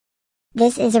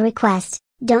This is a request.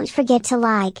 Don't forget to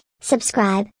like,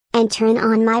 subscribe, and turn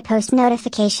on my post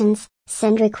notifications.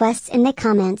 Send requests in the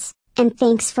comments. And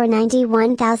thanks for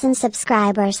 91,000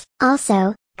 subscribers.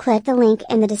 Also, click the link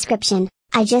in the description.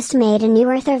 I just made a new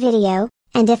Earther video,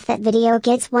 and if that video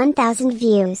gets 1,000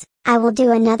 views, I will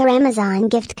do another Amazon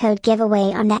gift code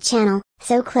giveaway on that channel.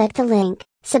 So click the link,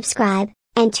 subscribe,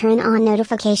 and turn on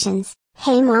notifications.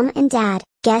 Hey Mom and Dad,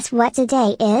 guess what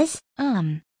today is?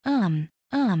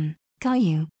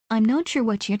 Caillou, I'm not sure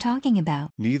what you're talking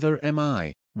about. Neither am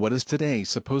I. What is today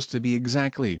supposed to be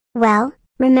exactly? Well,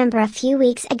 remember a few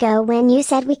weeks ago when you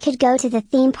said we could go to the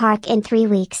theme park in 3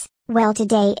 weeks? Well,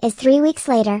 today is 3 weeks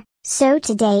later, so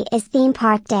today is theme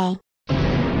park day.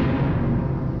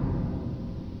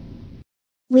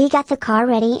 We got the car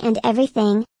ready and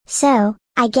everything, so,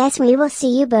 I guess we will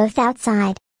see you both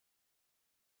outside.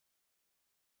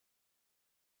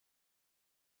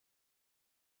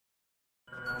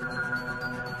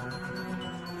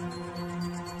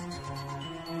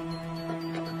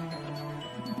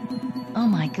 Oh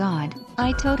my god,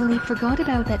 I totally forgot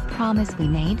about that promise we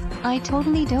made. I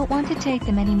totally don't want to take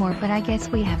them anymore, but I guess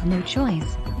we have no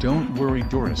choice. Don't worry,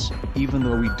 Doris. Even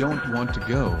though we don't want to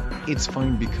go, it's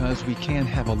fine because we can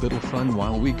have a little fun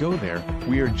while we go there.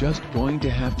 We are just going to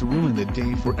have to ruin the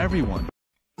day for everyone.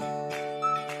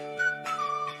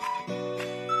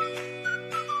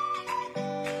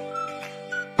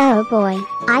 Oh boy,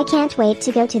 I can't wait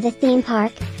to go to the theme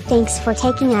park. Thanks for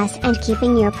taking us and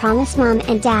keeping your promise, Mom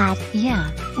and Dad. Yeah,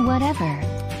 whatever.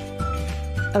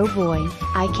 Oh boy,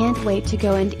 I can't wait to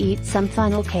go and eat some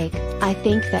funnel cake. I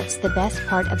think that's the best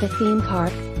part of the theme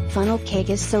park. Funnel cake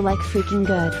is so like freaking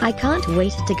good. I can't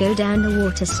wait to go down the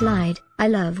water slide. I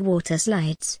love water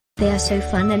slides. They are so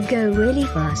fun and go really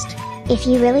fast. If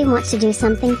you really want to do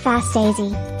something fast,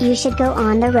 Daisy, you should go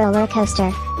on the roller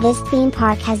coaster. This theme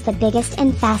park has the biggest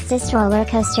and fastest roller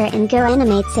coaster in Go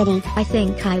Animate City. I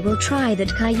think I will try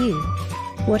that, Caillou.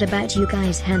 What about you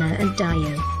guys, Hannah and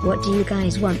Dio? What do you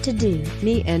guys want to do?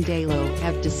 Me and Dalo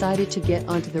have decided to get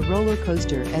onto the roller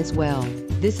coaster as well.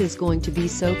 This is going to be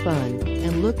so fun,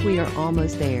 and look, we are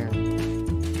almost there.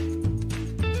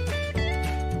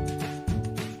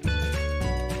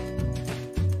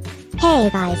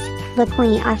 Hey guys, look,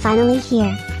 we are finally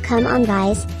here. Come on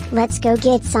guys, let's go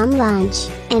get some lunch,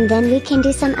 and then we can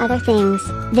do some other things.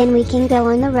 Then we can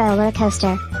go on the roller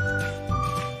coaster.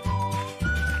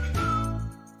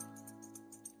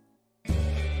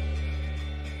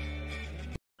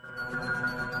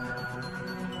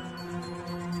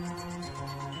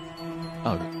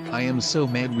 Ugh, I am so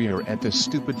mad we are at this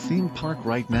stupid theme park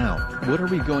right now. What are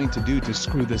we going to do to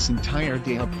screw this entire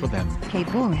day up for them? Hey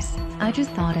Boris, I just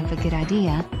thought of a good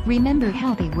idea. Remember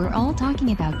how they were all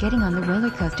talking about getting on the roller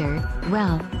coaster?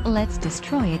 Well, let's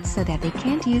destroy it so that they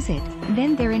can't use it.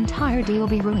 Then their entire day will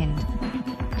be ruined.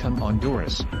 Come on,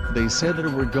 Doris. They said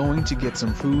that we're going to get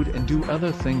some food and do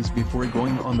other things before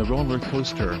going on the roller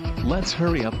coaster. Let's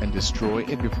hurry up and destroy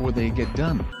it before they get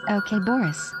done. Okay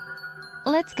Boris.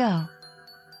 Let's go.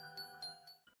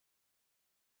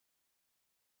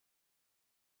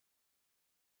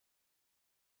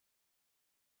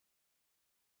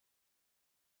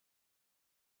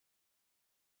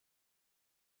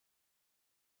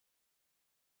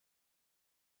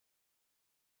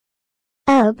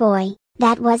 Oh boy,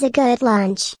 that was a good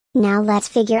lunch. Now let's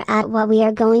figure out what we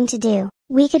are going to do.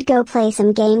 We could go play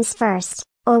some games first,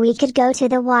 or we could go to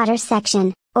the water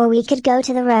section, or we could go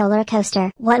to the roller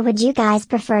coaster. What would you guys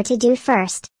prefer to do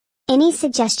first? Any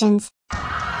suggestions?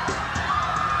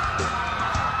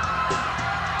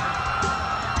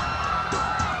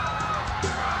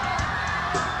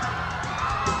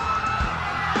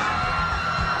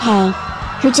 Hey,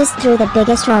 who just threw the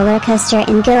biggest roller coaster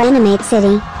in Go Animate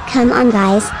City? Come on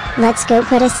guys, let's go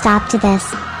put a stop to this.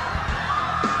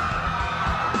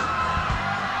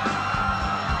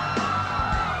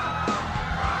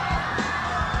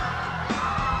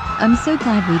 I'm so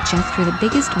glad we just threw the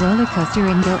biggest roller coaster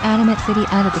in Go Animate City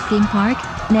out of the theme park.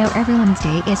 Now everyone's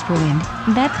day is ruined.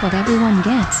 That's what everyone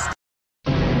gets.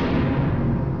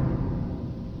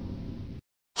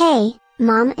 Hey,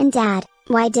 Mom and Dad,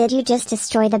 why did you just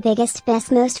destroy the biggest, best,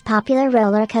 most popular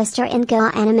roller coaster in Go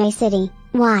Anime City?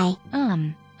 Why?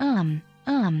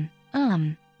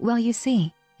 Well, you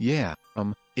see. Yeah,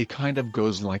 it kind of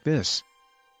goes like this.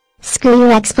 Screw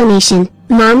your explanation,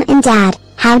 Mom and Dad.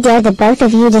 How dare the both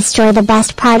of you destroy the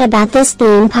best part about this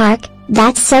theme park?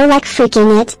 That's so like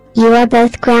freaking it. You are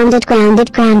both grounded.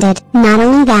 Not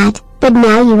only that, but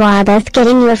now you are both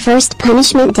getting your first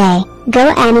punishment day.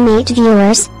 Go Animate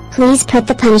viewers, please put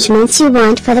the punishments you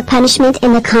want for the punishment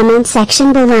in the comment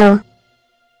section below.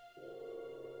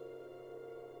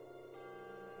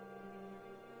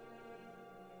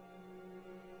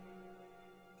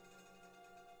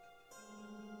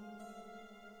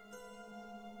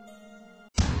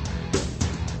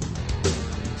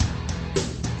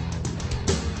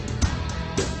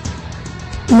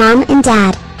 Mom and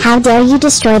Dad, how dare you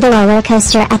destroy the roller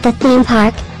coaster at the theme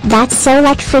park? That's so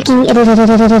like freaking it.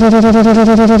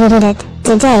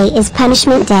 Today is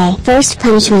punishment day. First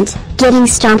punishment, getting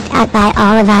stomped at by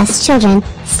all of us children.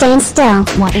 Stand still.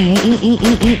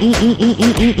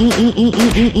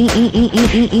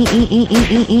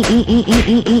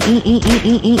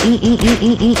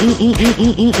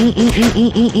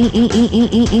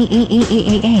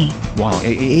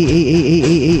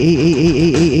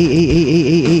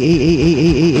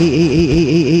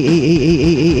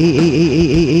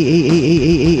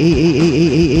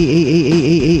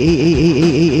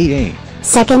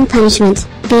 Second punishment,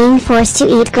 being forced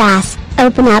to eat grass.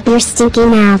 Open up your stinky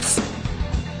mouths.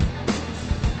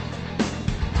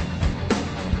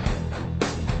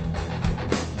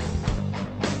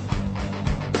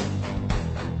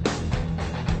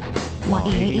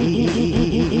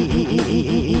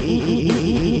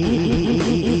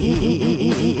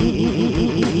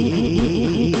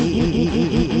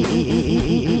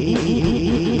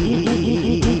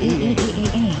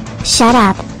 Shut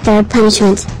up. Third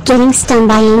punishment, getting stung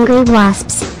by angry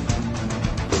wasps.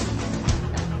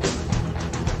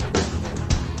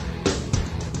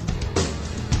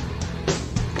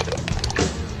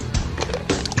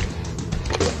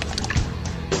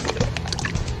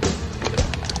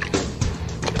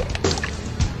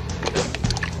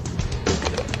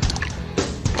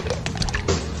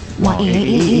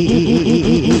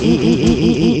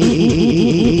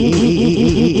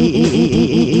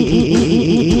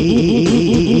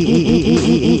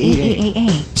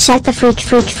 Shut the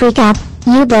freak up,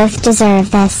 you both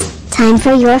deserve this. Time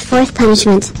for your fourth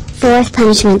punishment. Fourth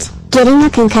punishment, getting a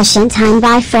concussion time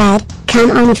by Fred.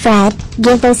 Come on Fred,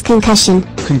 give those concussion.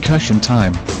 Concussion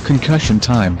time, concussion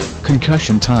time,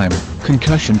 concussion time,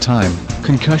 concussion time,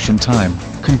 concussion time,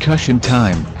 concussion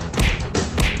time.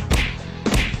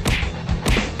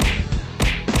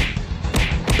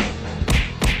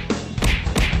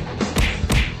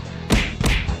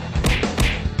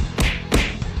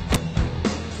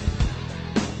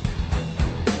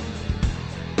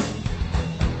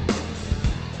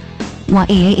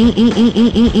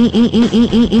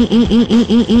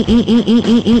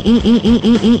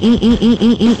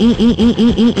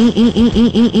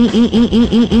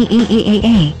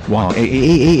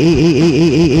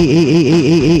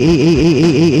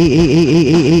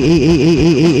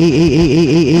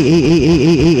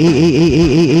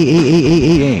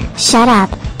 Shut up,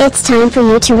 it's time for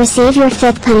you to receive your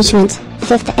fifth punishment,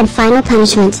 fifth and final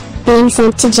punishment, being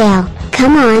sent to jail.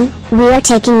 Come on, we are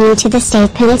taking you to the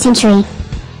state penitentiary.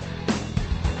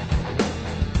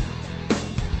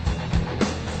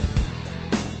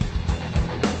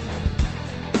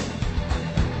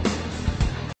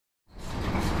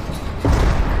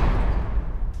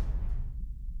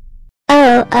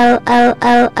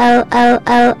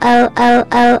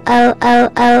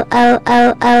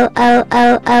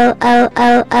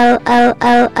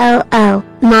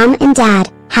 Mom and Dad,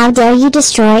 how dare you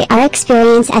destroy our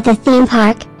experience at the theme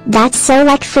park? That's so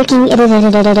like freaking it.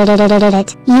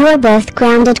 You are both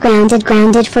grounded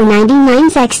for 99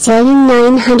 sextillion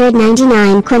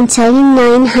 999 quintillion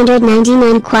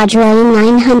 999 quadrillion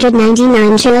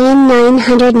 999 trillion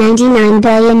 999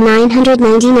 billion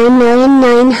 999 million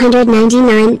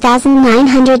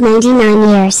 999,999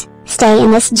 years. Stay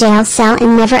in this jail cell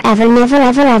and never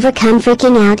ever come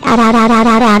freaking out.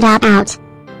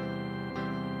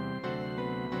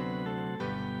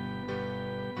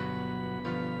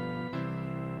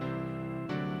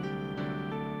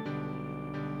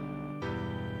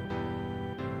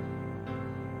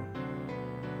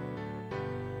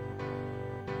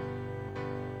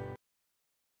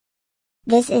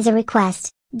 This is a request.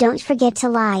 Don't forget to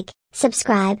like,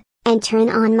 subscribe, and turn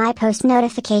on my post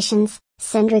notifications.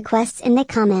 Send requests in the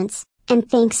comments, and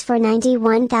thanks for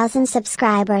 91,000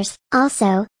 subscribers.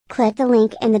 Also, click the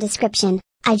link in the description.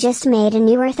 I just made a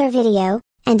new Earther video,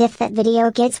 and if that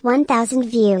video gets 1,000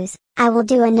 views, I will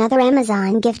do another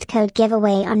Amazon gift code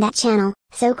giveaway on that channel.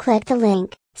 So click the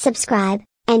link, subscribe,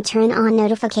 and turn on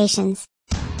notifications.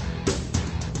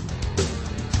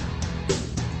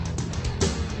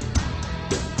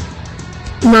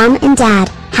 Mom and Dad,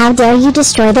 how dare you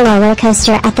destroy the roller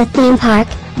coaster at the theme park?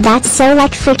 That's so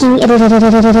like freaking it.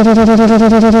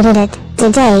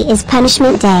 Today is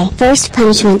punishment day. First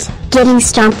punishment, getting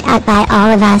stomped at by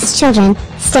all of us children.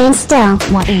 Stand still.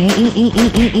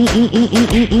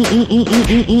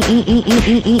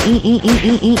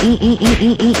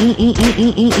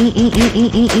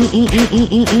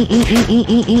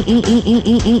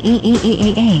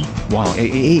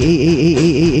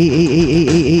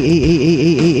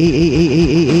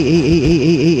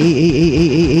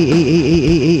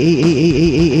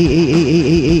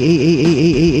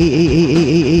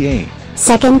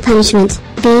 Second punishment,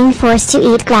 being forced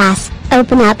to eat grass.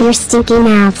 Open up your stinky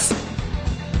mouths.